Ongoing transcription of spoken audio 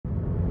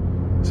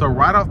So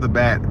right off the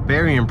bat,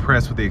 very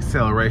impressed with the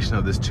acceleration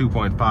of this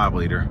 2.5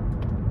 liter.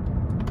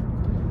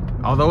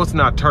 Although it's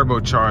not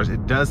turbocharged,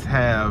 it does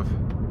have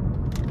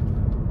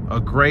a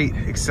great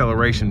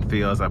acceleration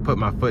feel. As I put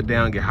my foot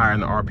down, get higher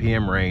in the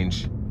RPM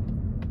range,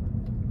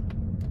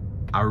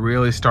 I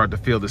really start to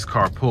feel this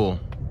car pull.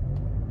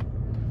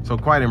 So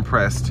quite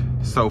impressed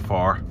so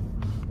far.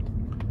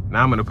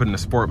 Now I'm gonna put in the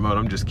sport mode,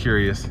 I'm just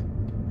curious.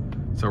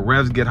 So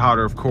revs get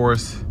hotter, of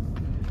course,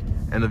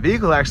 and the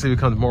vehicle actually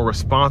becomes more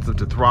responsive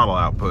to throttle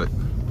output.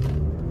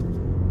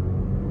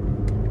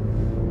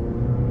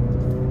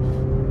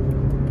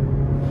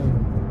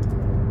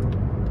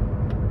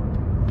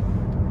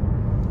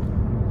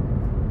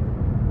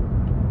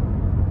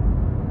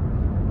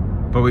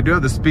 But we do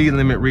have the speed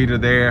limit reader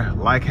there,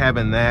 like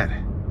having that,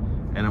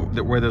 and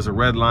where there's a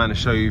red line to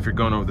show you if you're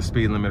going over the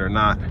speed limit or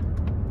not.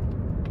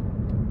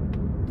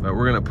 But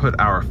we're gonna put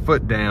our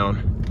foot down.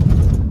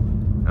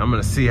 I'm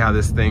gonna see how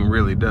this thing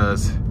really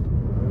does.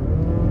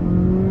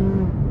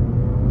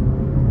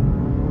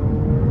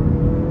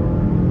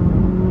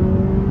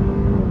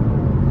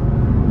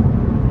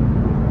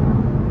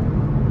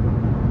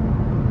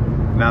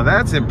 Now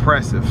that's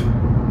impressive.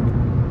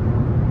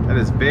 That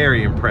is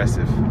very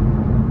impressive.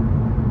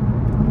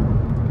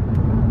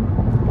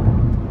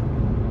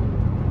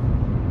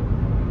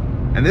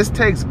 And this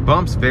takes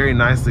bumps very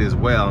nicely as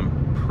well.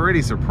 I'm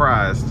pretty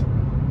surprised.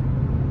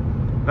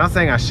 Not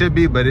saying I should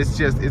be, but it's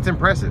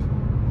impressive.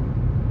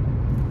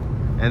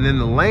 And then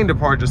the lane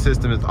departure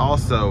system is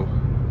also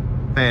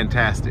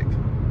fantastic.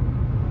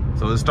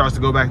 So it starts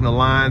to go back in the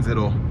lines,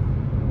 it'll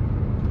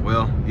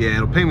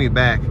ping me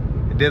back.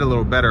 It did a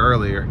little better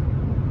earlier.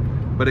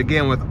 But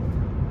again,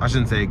 I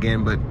shouldn't say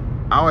again, but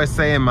I always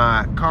say in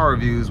my car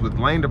reviews, with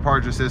lane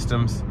departure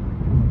systems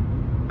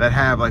that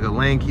have like a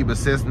lane keep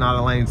assist, not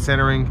a lane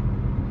centering,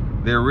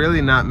 they're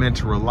really not meant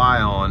to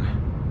rely on.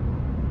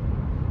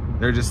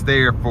 They're just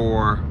there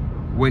for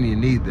when you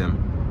need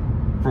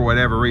them, for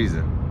whatever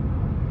reason.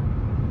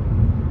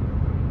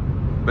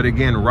 But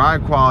again,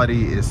 ride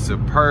quality is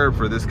superb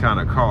for this kind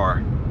of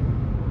car.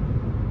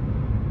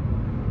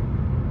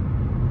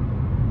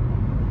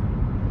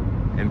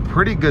 And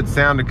pretty good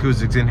sound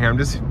acoustics in here. I'm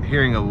just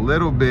hearing a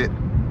little bit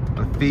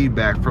of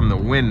feedback from the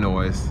wind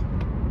noise,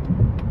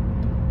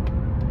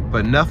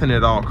 but nothing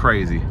at all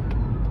crazy.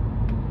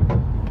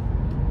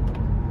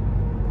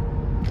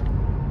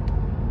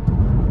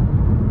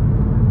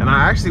 And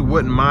I actually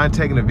wouldn't mind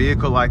taking a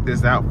vehicle like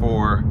this out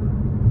for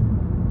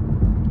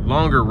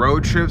longer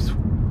road trips.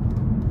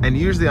 And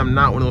usually I'm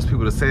not one of those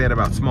people to say that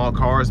about small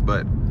cars,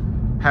 but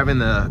having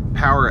the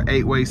power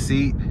 8-way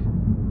seat,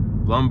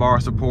 lumbar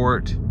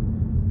support,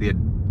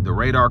 the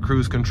radar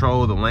cruise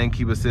control, the lane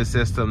keep assist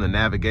system, the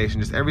navigation,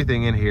 just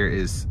everything in here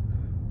is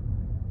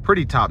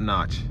pretty top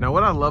notch. Now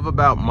what I love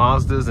about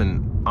Mazdas,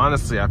 and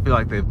honestly I feel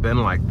like they've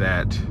been like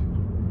that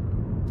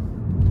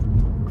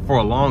for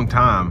a long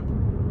time,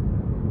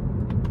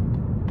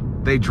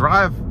 they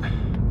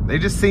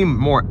just seem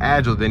more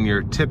agile than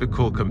your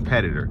typical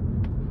competitor.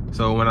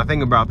 So when I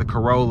think about the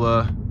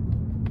Corolla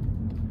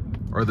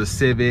or the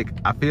Civic,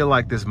 I feel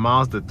like this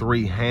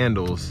Mazda3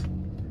 handles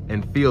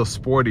and feels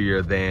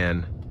sportier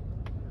than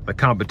the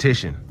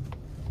competition.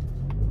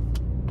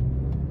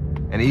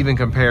 And even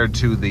compared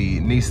to the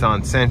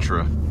Nissan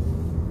Sentra,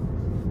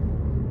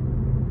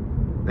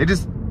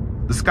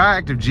 the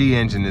Skyactiv G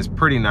engine is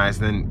pretty nice.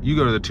 Then you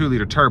go to the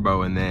 2-liter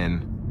turbo and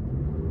then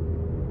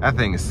that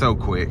thing is so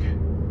quick.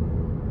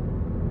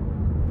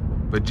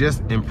 But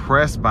just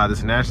impressed by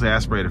this naturally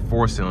aspirated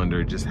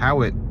 4-cylinder, just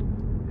how it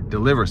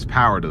delivers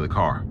power to the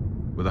car.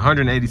 With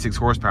 186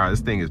 horsepower,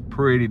 this thing is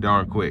pretty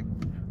darn quick.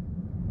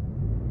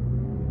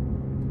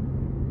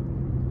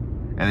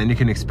 And then you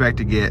can expect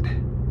to get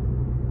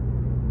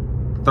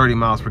 30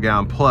 miles per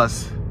gallon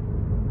plus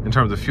in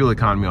terms of fuel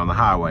economy on the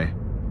highway.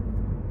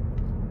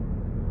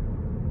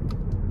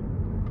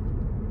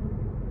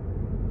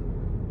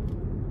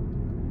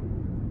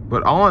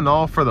 But all in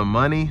all, for the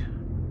money,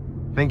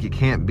 I think you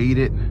can't beat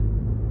it.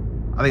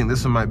 I think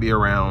this one might be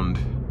around,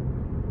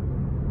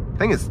 I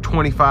think it's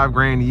 25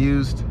 grand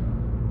used.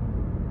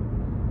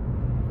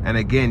 And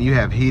again, you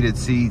have heated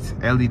seats,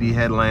 LED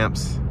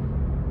headlamps,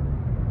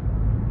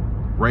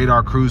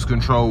 radar cruise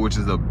control, which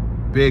is a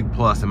big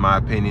plus in my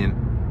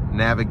opinion,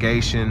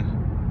 navigation.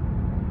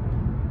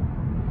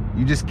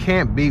 You just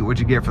can't beat what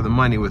you get for the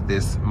money with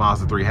this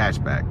Mazda3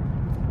 hatchback.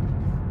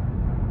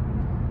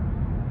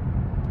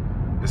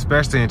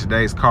 Especially in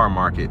today's car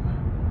market.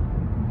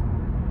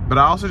 But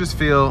I also just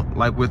feel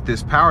like with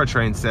this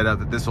powertrain setup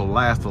that this will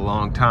last a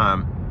long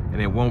time and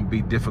it won't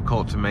be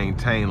difficult to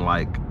maintain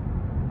like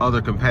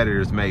other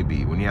competitors may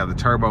be. When you have the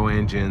turbo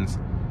engines,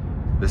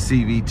 the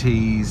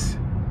CVTs.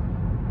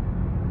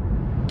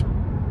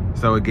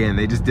 So again,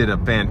 they just did a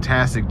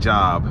fantastic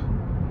job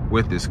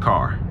with this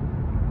car.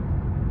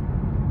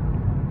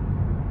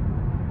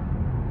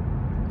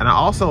 And I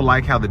also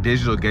like how the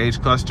digital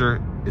gauge cluster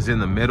is in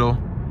the middle,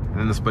 and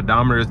then the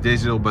speedometer is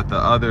digital, but the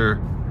other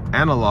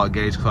analog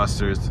gauge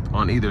clusters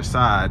on either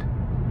side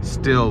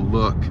still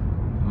look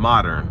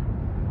modern.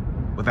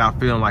 without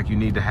feeling like you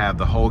need to have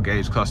the whole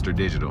gauge cluster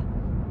digital.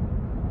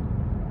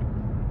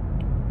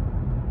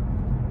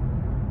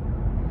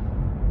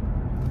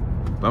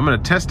 But I'm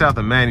going to test out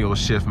the manual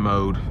shift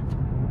mode.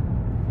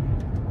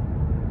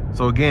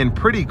 So again,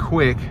 pretty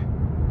quick,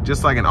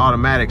 just like an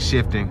automatic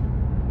shifting.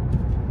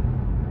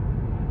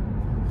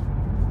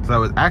 So it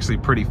was actually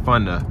pretty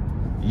fun to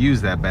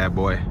use that bad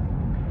boy.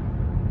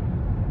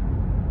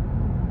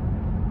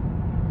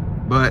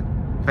 But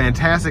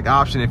fantastic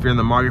option if you're in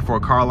the market for a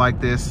car like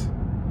this.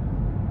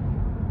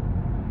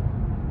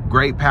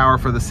 Great power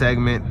for the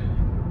segment.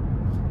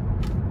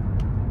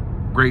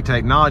 Great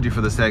technology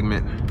for the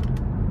segment.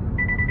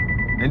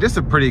 And just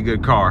a pretty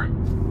good car.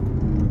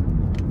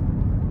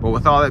 But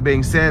with all that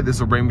being said, this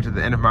will bring me to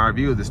the end of my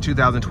review of this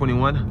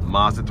 2021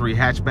 Mazda 3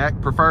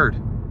 hatchback preferred.